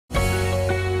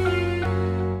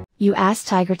You ask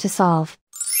Tiger to solve.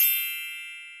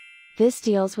 This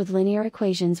deals with linear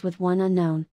equations with one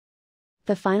unknown.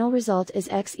 The final result is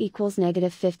x equals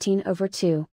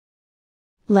 -15/2.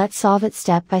 Let's solve it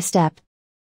step by step.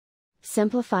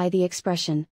 Simplify the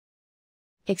expression.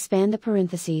 Expand the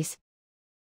parentheses.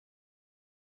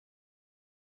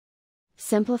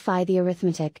 Simplify the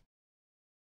arithmetic.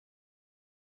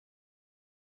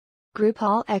 Group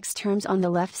all x terms on the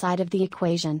left side of the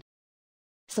equation.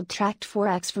 Subtract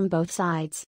 4x from both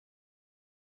sides.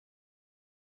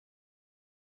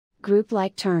 Group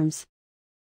like terms.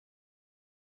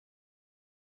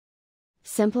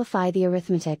 Simplify the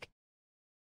arithmetic.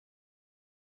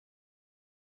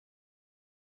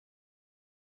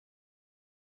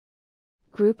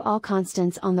 Group all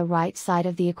constants on the right side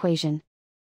of the equation.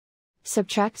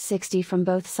 Subtract 60 from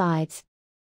both sides.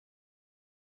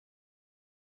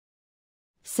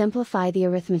 Simplify the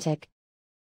arithmetic.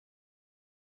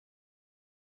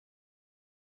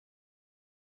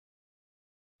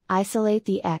 Isolate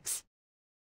the x.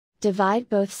 Divide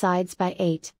both sides by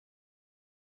 8.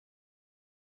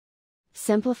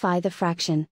 Simplify the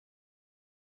fraction.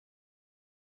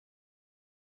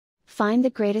 Find the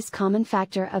greatest common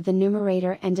factor of the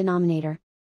numerator and denominator.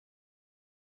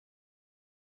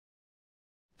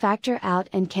 Factor out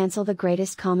and cancel the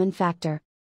greatest common factor.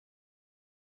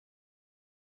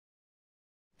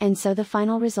 And so the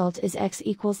final result is x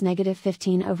equals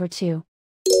 -15/2.